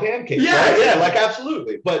having dollar pancakes. Yeah, right? yeah. Like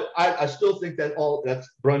absolutely. But I still think that that's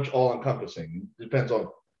brunch all encompassing. Depends on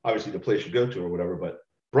obviously the place you go to or whatever, but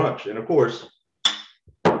brunch. And of course,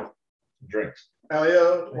 drinks.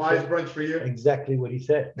 Elio, why is brunch for you? Exactly what he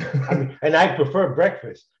said. I mean, and I prefer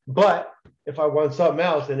breakfast, but if I want something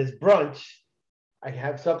else and it's brunch, I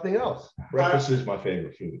have something else. Breakfast is my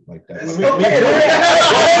favorite food. Like that. There's no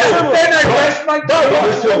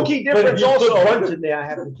key But if difference you put also. brunch in there, I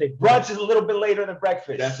have to say Brunch is a little bit later than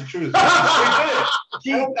breakfast. That's the truth. I'm not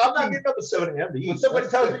getting up at 7 a.m. to When eat. somebody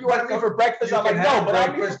tells me you want to eat for breakfast, You I'm like, can no, have but I'm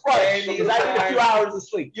eating breakfast brunch because I need a few anytime. hours of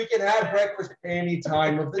sleep. You can have breakfast any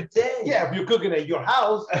time of the day. Yeah, if you're cooking at your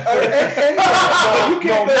house. No,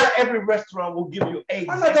 Not every restaurant will give you eggs.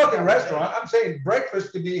 I'm not talking restaurant. I'm saying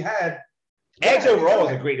breakfast to be had. Eggs overall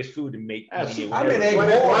is the greatest food to make. Absolutely. I'm an egg What-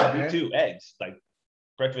 boy, what- Me man. too. Eggs like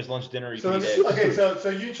breakfast, lunch, dinner. You So can eat eggs. okay, so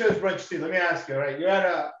you chose brunch too. Let me ask you, all right? You're at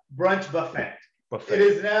a brunch buffet. Buffet. It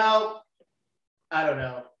is now, I don't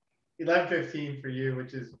know, 11:15 for you,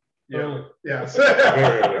 which is Early. yeah.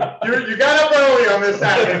 Early. You got up early on this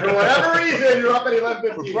Saturday for whatever reason. You're up at For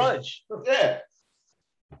 11:15. brunch. Yeah.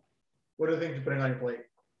 What are the things you're putting on your plate?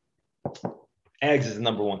 Eggs is the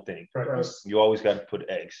number one thing. Breakfast. You always got to put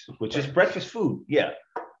eggs, which is breakfast food. Yeah.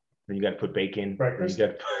 Then you got to put bacon. Breakfast?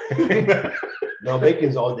 Then you got to No,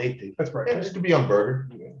 bacon's all day thing. That's And breakfast. just to be on burger.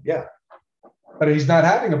 Yeah. But he's not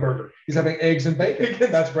having a burger. He's having eggs and bacon.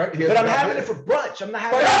 That's breakfast. But I'm having it for brunch. I'm not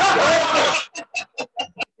having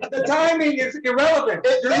The timing is irrelevant.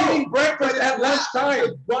 You're eating breakfast at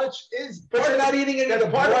lunchtime. brunch is But you're not eating any of the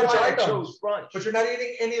part of brunch why I items. chose brunch. But you're not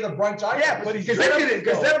eating any of the brunch items. Yeah, but he's Because drinking it,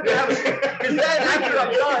 because then I'm gonna have a- because then after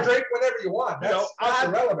I'm you can done, drink whenever you want. you know, That's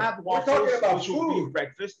irrelevant. I have We're waffles, talking about which will be food.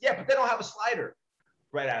 breakfast. Yeah, but they don't have a slider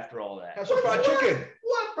right after all that. Have some fried chicken.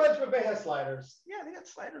 What brunch buffet has sliders? Yeah, they got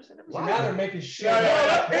sliders and So everything. now they're making shit.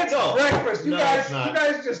 No, It's no. breakfast. You No, guys, it's not. you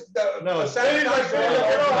guys just No, it's- sabotage They it.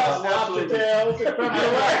 don't have Absolutely. lobster tails and creme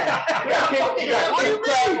brulee. You got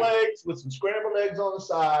crab legs with some scrambled eggs on the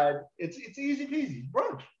side. It's easy peasy.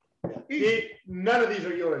 Brunch. None of these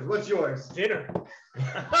are yours. What's yours? Dinner.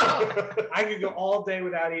 I could go all day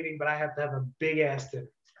without eating, but I have to have a big ass dinner.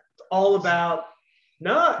 It's all about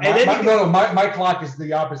and then you can, No, my clock is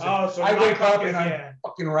the opposite. oh, so I my wake clock up is, and I'm yeah.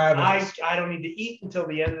 fucking ravenous. I don't need to eat until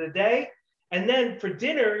the end of the day. And then for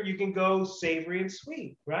dinner, you can go savory and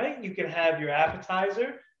sweet, right? You can have your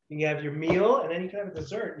appetizer, you can have your meal, and then you can have a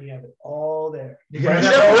dessert, and you have it all there. You can French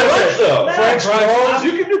have toast, though. Nah, French toast.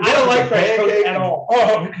 You can do I don't like French toast pancake at and- all.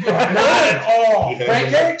 Oh, not at all. Yeah.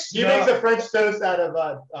 Pancakes? He makes a French toast out of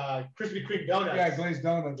Krispy Kreme donuts. Yeah, glazed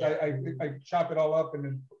donuts. I chop it all up and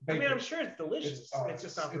then I bake mean, I'm it. sure it's delicious. It's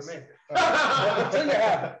just not for me. Until you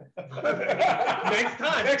have it. Next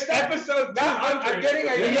time. Next episode. Now I'm getting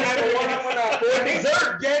ideas for what I'm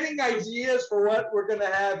gonna. Getting ideas for what we're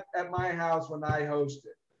gonna have at my house when I host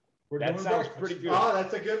it. We're That doing sounds breakfast. pretty good. Oh,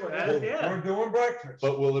 that's a good one. Yeah. We're doing breakfast.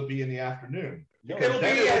 But will it be in the afternoon? It'll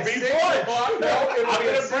Then be at 6 o'clock. No, it'll I'm be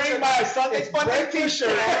gonna at 6 bring o'clock. my Sunday It's Funday breakfast.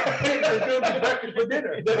 t-shirt. It's gonna be breakfast for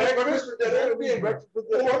dinner. It'll be breakfast for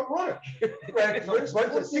dinner. Or brunch. Breakfast.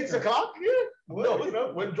 Brunch at 6 o'clock here?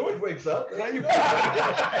 No, when George wakes up. Then you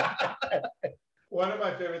One of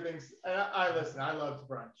my favorite things, and I listen, I love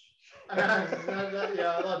brunch. I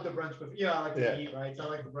love the brunch buffet. I like to eat, right? So I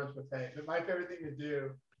like the brunch buffet. But my favorite thing to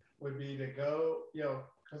do would be to go,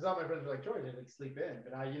 because all my friends were like, George, I would sleep in.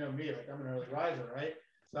 But me, like I'm an early riser, right?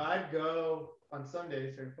 So I'd go on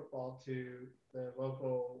Sundays during football to the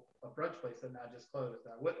local brunch place that now just closed,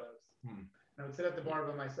 Whitlow's. And I would sit at the bar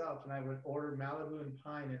by myself, and I would order Malibu and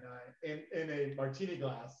Pine in a martini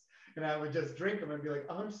glass, and I would just drink them and be like,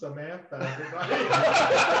 I'm Samantha, everybody.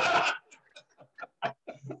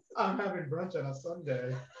 I'm having brunch on a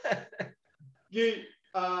Sunday. You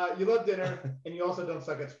love dinner, and you also don't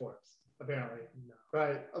suck at sports, apparently. No.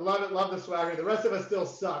 Right. I love it. Love the swagger. The rest of us still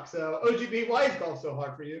suck. So, OGB, why is golf so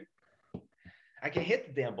hard for you? I can hit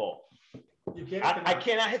the damn ball. You can't. I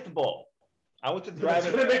cannot hit the ball. I went to drive.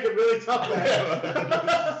 It's gonna make it really tough.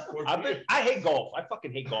 I hate golf. I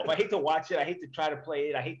fucking hate golf. I hate to watch it. I hate to try to play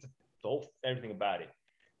it. I hate everything about it.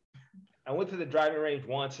 I went to the driving range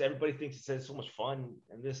once. Everybody thinks it's so much fun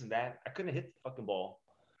and this and that. I couldn't hit the fucking ball.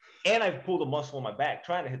 And I pulled a muscle in my back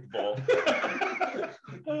trying to hit the ball.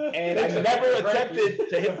 And I never attempted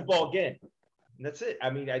to hit the ball again. And that's it.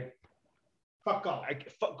 I mean, fuck golf.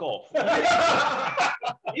 Fuck golf.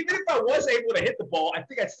 Even if I was able to hit the ball, I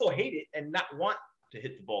think I'd still hate it and not want to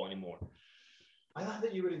hit the ball anymore. I thought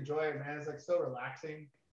that you would enjoy it, man. It's like so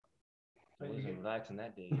relaxing. I wasn't relaxing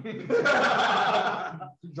that day.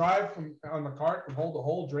 Drive on the cart from hole to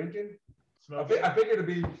hole drinking. I figured it'd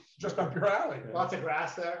be just up your alley. Man. Lots of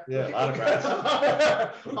grass there. Yeah, a lot of grass. all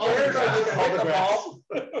the grass.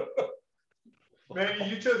 Man,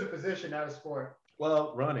 you chose a position, not a sport.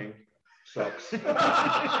 Well, running sucks.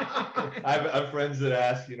 I have friends that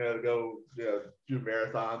ask, to go do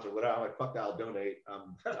marathons or whatever. I'm like, fuck that, I'll donate.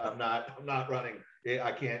 I'm not running.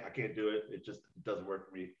 I can't do it. It just doesn't work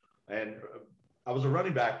for me. And I was a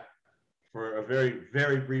running back for a very,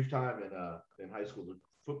 very brief time in high school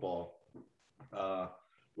football,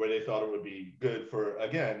 where they thought it would be good for,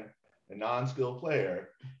 again, a non-skilled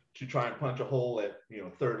player to try and punch a hole at,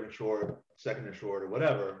 third and short, second and short, or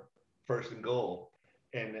whatever, first and goal.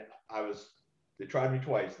 And they tried me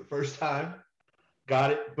twice. The first time,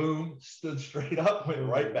 got it, boom, stood straight up, went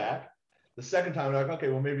right back. The second time, they're like, okay,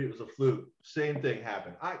 well, maybe it was a fluke. Same thing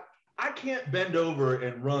happened. I can't bend over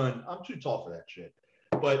and run. I'm too tall for that shit.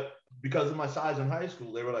 But because of my size in high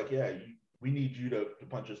school, they were like, yeah, we need you to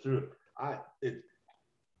punch us through it.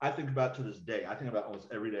 I think about to this day. I think about almost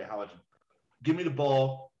every day how I should give me the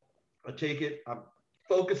ball. I take it. I'm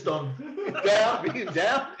focused on being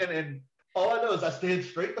down. And then all I know is I stand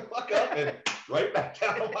straight the fuck up and right back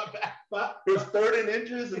down on my back. But it was 3rd and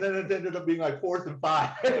inches, and then it ended up being like 4th and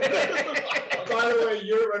 5. By the way,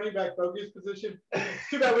 your running back focus position.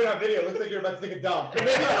 Too bad we don't have video. Looks like you're about to take a dump. No,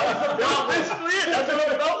 basically it. That's what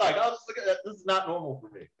it felt like. I was just looking at this is not normal for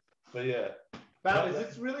me. But yeah. Fabulous.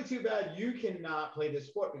 It's really too bad you cannot play this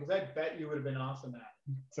sport because I bet you would have been awesome at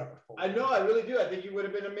it. I know, I really do. I think you would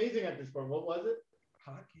have been amazing at this sport. What was it?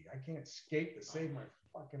 Hockey. I can't skate to save my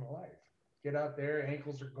fucking life. Get out there,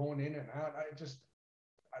 ankles are going in and out. I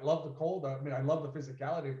love the cold. I mean, I love the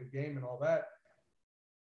physicality of the game and all that.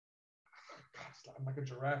 God, I'm like a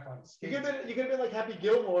giraffe on skates. You could have been like Happy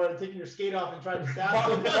Gilmore and taking your skate off and trying to stab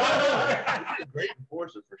someone. Great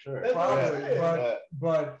enforcer for sure. Probably,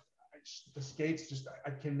 but the skates just I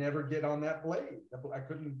can never get on that blade. I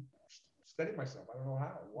couldn't steady myself. I don't know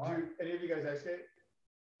how. Why? Any of you guys ice skate?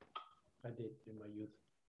 I did in my youth.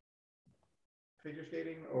 Figure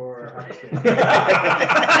skating or ice skating? I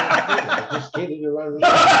just skated around.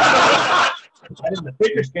 I didn't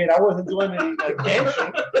figure skate. I wasn't doing any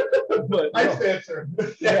dancing. But ice dancer.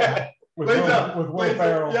 Yeah. With Will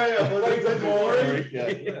Ferrell. Yeah.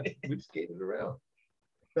 We skated around.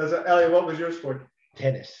 Elliot, what was your sport?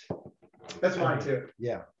 Tennis. That's mine too.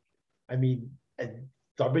 Yeah. I mean,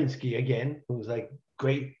 Darbinsky again, who was like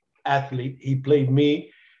great athlete. He played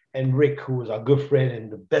me and Rick, who was our good friend and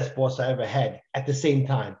the best boss I ever had at the same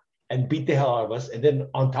time, and beat the hell out of us. And then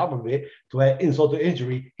on top of it, to add insult to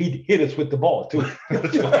injury, he'd hit us with the ball too.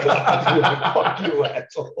 Fuck you,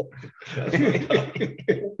 asshole.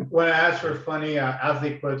 When I asked for funny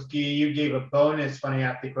athlete quotes, Guy, you gave a bonus funny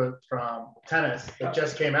athlete quote from tennis that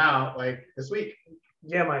just came out like this week.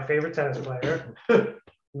 Yeah, my favorite tennis player,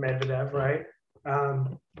 Medvedev, right?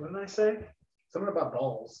 What did I say? Something about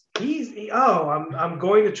balls. I'm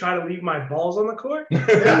going to try to leave my balls on the court.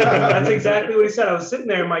 That's exactly what he said. I was sitting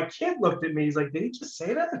there and my kid looked at me. He's like, did he just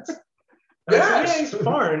say that? And I said, yeah, he's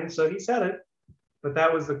foreign, so he said it. But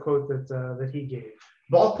that was the quote that he gave.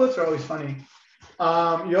 Ball quotes are always funny.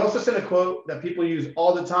 You also said a quote that people use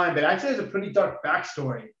all the time, but actually has a pretty dark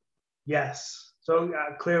backstory. Yes. So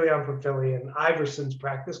clearly I'm from Philly, and Iverson's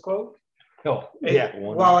practice quote Oh, yeah.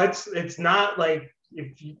 Well, it's not like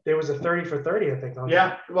there was a 30 for 30, I think.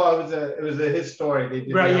 Yeah, well, it was his story. They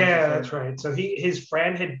did Right, yeah, that's right. So his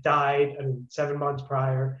friend had died, 7 months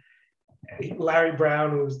prior. Larry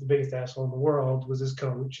Brown, who was the biggest asshole in the world, was his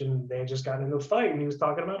coach, and they had just gotten into a fight, and he was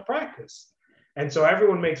talking about practice. And so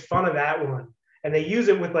everyone makes fun of that one. And they use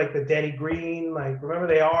it with like the Denny Green, like, remember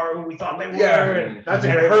they are who we thought they were. Yeah. And That's a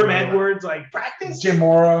and great Herm one. Edwards, like, practice. Jim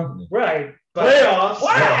Mora. Right. Playoffs.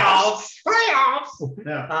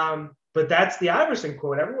 Playoffs. But that's the Iverson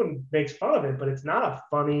quote. Everyone makes fun of it, but it's not a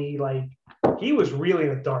funny, like, he was really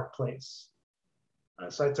in a dark place.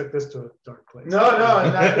 So I took this to a dark place. No.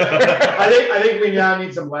 I think we now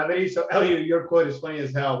need some levity. So Elliot, your quote is funny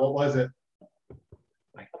as hell. What was it?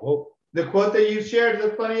 My quote. The quote that you shared is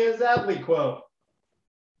the funniest athlete quote.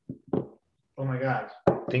 Oh my gosh.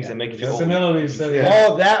 Things that make you feel Senility said,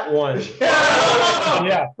 Oh, that one.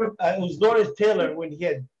 Yeah. It was Lawrence Taylor when he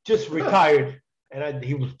had just retired, and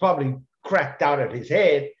he was probably cracked out of his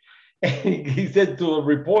head. And he said to a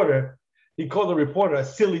reporter, he called the reporter a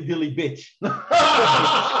silly dilly bitch. So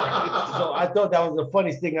I thought that was the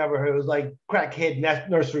funniest thing I ever heard. It was like crackhead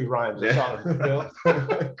nursery rhymes or something. You know?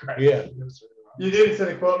 Yeah. You did say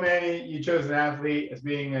the quote, Manny. You chose an athlete as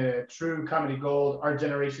being a true comedy gold. Our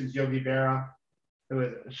generation's Yogi Berra. Who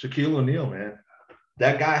is it? Shaquille O'Neal, man.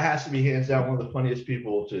 That guy has to be hands down one of the funniest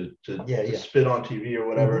people to spit on TV or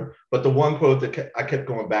whatever. Mm-hmm. But the one quote that I kept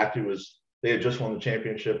going back to was they had just won the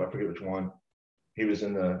championship. I forget which one. He was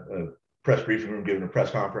in the press briefing room giving a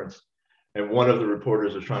press conference, and one of the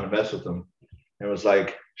reporters was trying to mess with him and was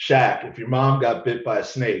like, Shaq, if your mom got bit by a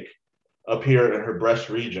snake up here in her breast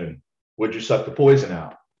region, would you suck the poison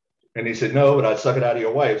out? And he said, no, but I'd suck it out of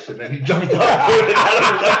your wife's. And then he jumped off.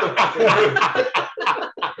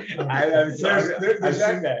 I've seen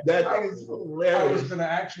that. That is hilarious. I was going to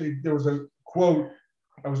actually, there was a quote,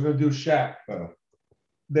 I was going to do Shaq.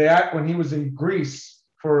 When he was in Greece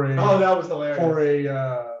for that was hilarious.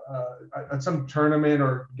 For some tournament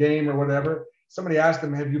or game or whatever, somebody asked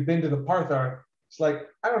him, have you been to the Parthenon? It's like,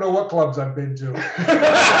 I don't know what clubs I've been to.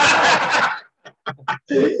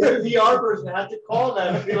 The PR person had to call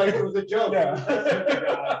that and be like it was a joke. Yeah.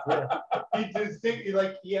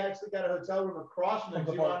 He actually got a hotel room across from them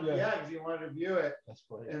because he wanted to view it. That's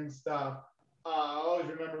funny. And stuff. I always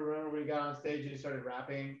remember when he got on stage and he started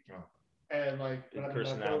rapping. And like big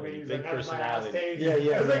personality. Stage. Yeah.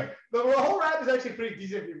 It was like the whole rap is actually pretty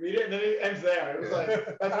decent if you read it, and then it ends there. It was like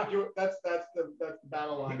that's the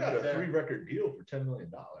battle line. He got a 3-record deal for $10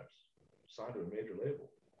 million, signed to a major label.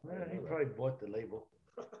 He probably bought the label.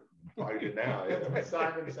 Probably did now. Yeah.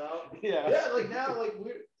 Signed himself. Yeah. Yeah, like now, like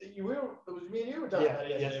it was me and you were talking about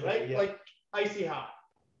it yesterday, right? Yeah. Like Icy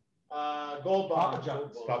Hot, Gold Bond, Papa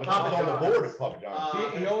John's. Papa John's on the board of Papa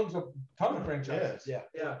John's. He owns a ton of franchises.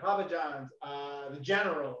 Yeah, Papa John's, the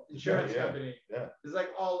General Insurance Company. Yeah. It's like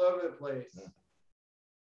all over the place. Yeah.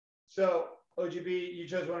 So, OGB, you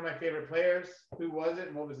chose one of my favorite players. Who was it,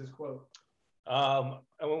 and what was his quote? I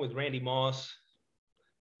went with Randy Moss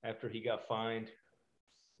after he got fined.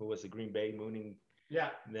 Who was the Green Bay mooning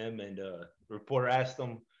them? And the reporter asked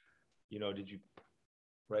him, did you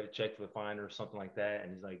write a check for the fine or something like that?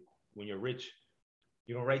 And he's like, when you're rich,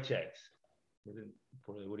 you don't write checks.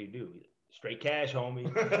 What do you do? Straight cash,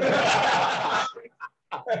 homie.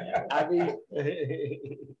 I mean,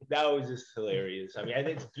 that was just hilarious. I mean, I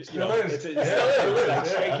think it's like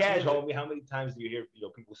straight cash, homie. How many times do you hear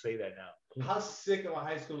people say that now? How sick of a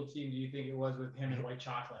high school team do you think it was with him and White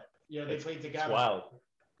Chocolate? They played together. It's wild.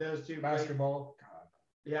 Those two basketball. God.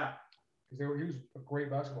 Yeah. Because he was a great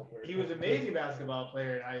basketball player. He was an amazing basketball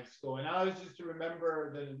player in high school. And I was just to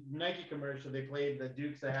remember the Nike commercial they played, the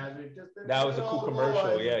Dukes of Hazzard. That was a cool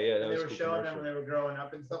commercial. Yeah. They were showing them when they were growing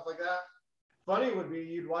up and stuff like that. Funny would be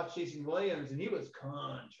you'd watch Jason Williams and he was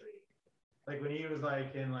country. Like when he was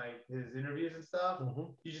like in like his interviews and stuff,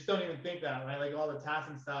 you just don't even think that, right? Like all the tats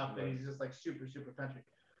and stuff, and he's just like super, super country.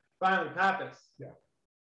 Finally, Pappas. Yeah.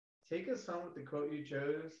 Take us home with the quote you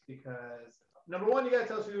chose because number one, you gotta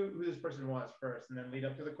tell us who this person was first, and then lead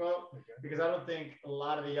up to the quote. Okay. Because I don't think a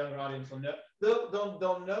lot of the younger audience will know.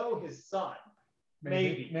 They'll know his son.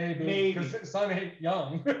 Maybe. Because his son ain't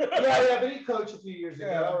young. yeah, but he coached a few years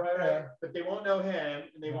ago, right? But they won't know him,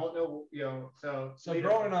 and they won't know, So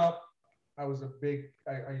growing up, I was a big.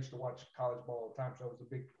 I used to watch college ball all the time, so I was a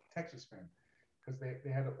big Texas fan because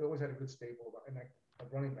they always had a good stable of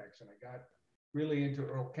running backs, and I got really into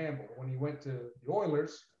Earl Campbell. When he went to the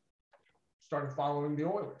Oilers, started following the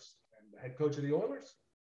Oilers, and the head coach of the Oilers,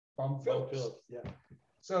 Bum Phillips. Yeah.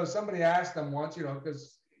 So somebody asked him once,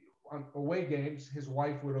 because on away games, his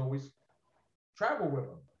wife would always travel with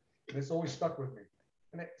him. And this always stuck with me.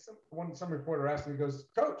 And some reporter asked me, he goes,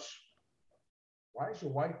 Coach, why does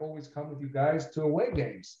your wife always come with you guys to away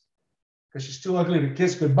games? Because she's too ugly to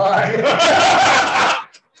kiss goodbye.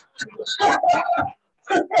 So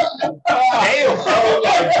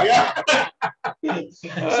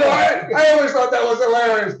I always thought that was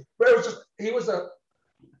hilarious. But it was just, he was a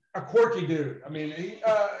quirky dude. I mean,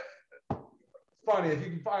 funny. If you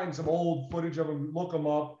can find some old footage of him, look him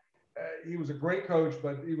up. He was a great coach,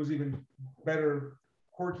 but he was even better,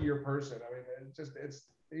 quirkier person. I mean,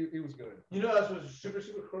 he was good. You know, that was super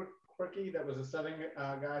quirky. That was a Southern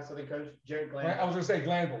guy, Southern coach, Jared Glanville. I was going to say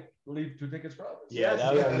Glanville. Leave 2 tickets for Elvis. Yeah,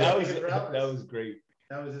 that was great.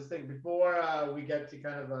 That was his thing. Before we get to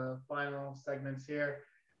kind of final segments here,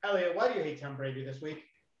 Elliot, why do you hate Tom Brady this week?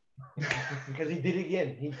 Because he did it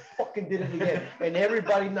again. He fucking did it again. And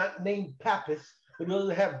everybody not named Pappas who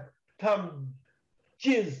doesn't have Tom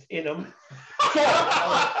Jizz in him.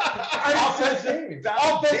 Offensive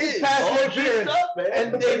pass interference,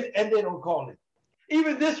 and they don't call it.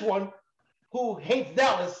 Even this one, who hates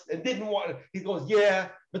Dallas and didn't want it, he goes, yeah,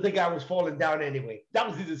 but the guy was falling down anyway. That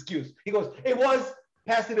was his excuse. He goes, it was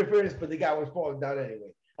pass interference, but the guy was falling down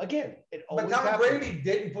anyway. Again, it always But Tom happens. Brady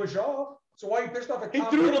didn't push off. So why are you pissed off at Tom He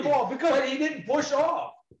threw Brady? the ball because he didn't push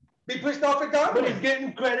off. Be pissed off at Tom But Brady. he's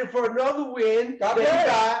getting credit for another win God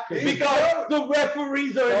that bless. he got because the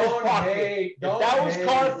referees are in his pocket. If that was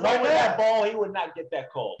Carr throwing that ball, he would not get that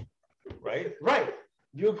call. Right? Right.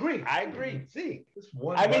 You agree? I agree. See,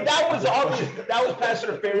 I mean, that was obvious. That was pass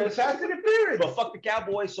interference. pass interference. But fuck the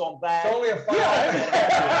Cowboys, so I'm back. It's only a foul.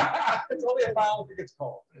 It's only a foul if it gets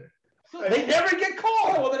called. They never get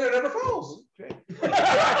called. Well, then it never falls.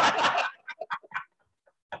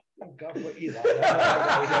 Thank God for Eli.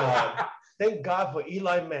 Thank God for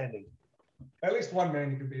Eli Manning. At least one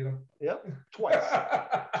man you can beat him. Yep. Twice.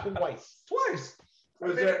 Twice.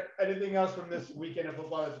 Was there anything else from this weekend of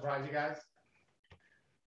football that surprised you guys?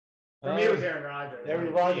 For me, it was Aaron Rodgers.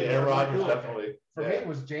 Aaron Rodgers, definitely. For me, it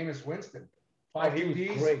was Jameis Winston. Oh, 5 he was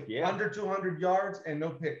TDs, great. Yeah. under 200 yards, and no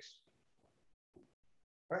picks.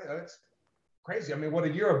 Right, that's crazy. I mean, what a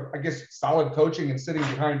year of, I guess, solid coaching and sitting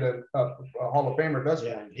behind a Hall of Famer does.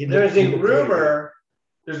 Yeah. There's a rumor.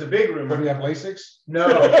 There's a big What rumor. do you have, LASIX? No,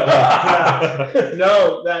 no,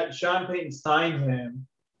 that Sean Payton signed him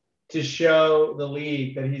to show the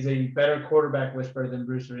league that he's a better quarterback whisperer than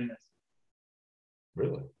Bruce Arenas.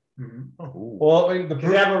 Really? Mm-hmm. Well, I mean,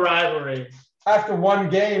 They have a rivalry. after one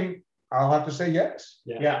game, I'll have to say yes.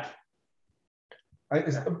 Yeah.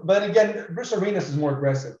 But again, Bruce Arenas is more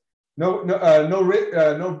aggressive. No risk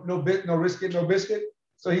it, no biscuit.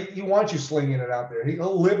 So he wants you slinging it out there.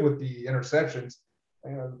 He'll live with the interceptions.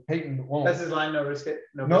 Peyton won't. That's his line. No risk it.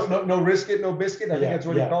 No risk it, no biscuit. I think that's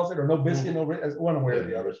what he calls it, or no biscuit, no risk. One way or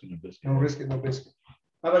the other. No risk it, no biscuit.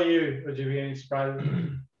 How about you? Would you be any surprises?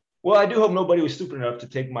 Well, I do hope nobody was stupid enough to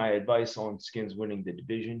take my advice on Skins winning the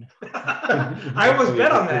division. I almost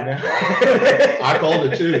bet on that. I called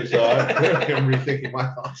it too, so I'm rethinking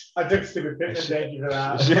my thoughts. I took stupid picture. Thank you for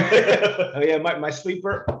that. Oh yeah, my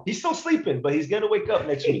sleeper. He's still sleeping, but he's gonna wake up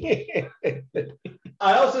next week.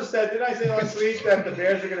 I also said, didn't I say last week that the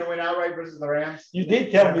Bears are going to win outright versus the Rams? You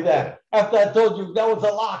did tell me that. After I told you that was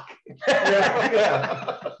a lock.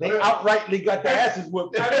 Yeah. They outrightly got their asses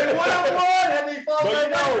whooped. I mean, 1-on-1, and they fall right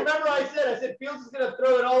now. Remember, I said Fields is going to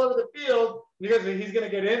throw it all over the field because he's going to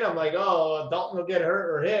get in. I'm like, oh, Dalton will get hurt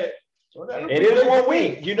or hit. So it is 1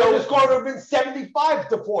 week. You know, the score would have been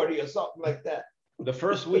 75-40 or something like that. The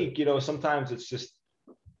first week, you know, sometimes it's just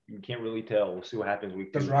you can't really tell. We'll see what happens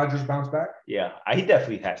week 2. Does Rodgers bounce back? Yeah, he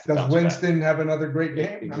definitely has to. Does bounce Winston back. have another great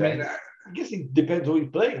game? Exactly. I mean, I guess it depends who he's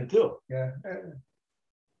playing too. yeah.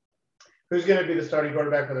 Who's going to be the starting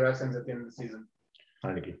quarterback for the Redskins at the end of the season?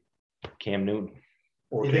 Cam Newton.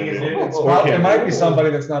 You think it's Newton? Well, it might be somebody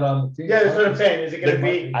that's not on the team. Yeah, that's what I'm saying. Is it going to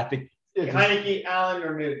be I think Heineke, Allen,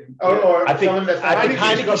 or Newton? Or I think someone that's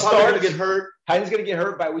Heineke starts to get hurt. Heine's gonna get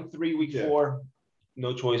hurt by week 3, week 4.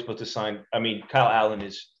 No choice but to sign. I mean, Kyle Allen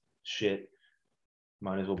is shit.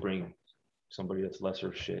 Might as well bring somebody that's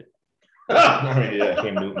lesser shit.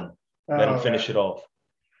 Cam Newton. Let him finish it off.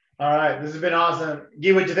 All right, this has been awesome.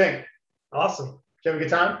 Guy, what'd you think? Awesome. Did you have a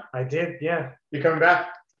good time? I did, yeah. You coming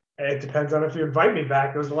back? It depends on if you invite me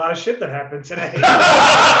back. There was a lot of shit that happened today.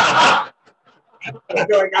 I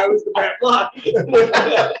feel like I was the bad luck.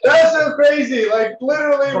 That's so crazy. Like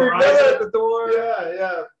literally, we Verizon at the door.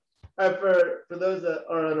 Yeah. For those that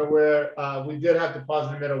are unaware, we did have to pause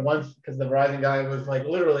in the middle once because the Verizon guy was like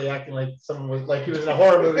literally acting like someone was like he was in a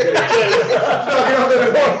horror movie.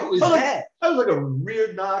 That was like a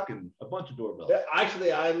weird knock and a bunch of doorbells.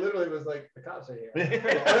 Actually, I literally was like, the cops are here.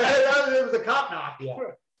 It was a cop knock. Yeah.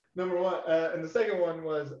 Number one. And the second one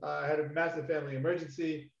was I had a massive family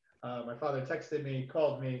emergency. My father texted me,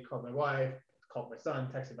 called my wife, called my son,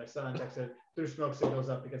 texted, threw smoke signals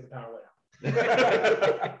up because the power went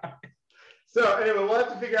out. So anyway, we'll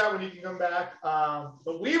have to figure out when you can come back.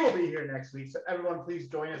 But we will be here next week. So everyone, please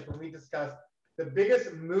join us when we discuss the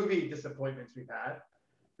biggest movie disappointments we've had,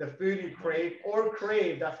 the food you crave or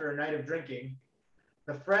craved after a night of drinking,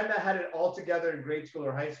 the friend that had it all together in grade school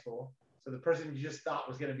or high school, so the person you just thought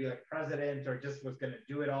was going to be like president or just was going to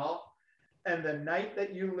do it all, and the night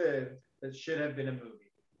that you lived that should have been a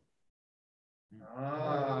movie.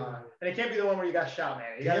 And it can't be the one where you got shot,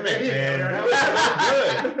 man. You Damn got it, man. That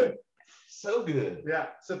was good. So good. Yeah.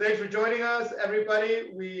 So thanks for joining us,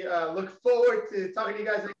 everybody. We look forward to talking to you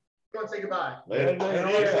guys. Go and say goodbye. Later.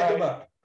 Say goodbye.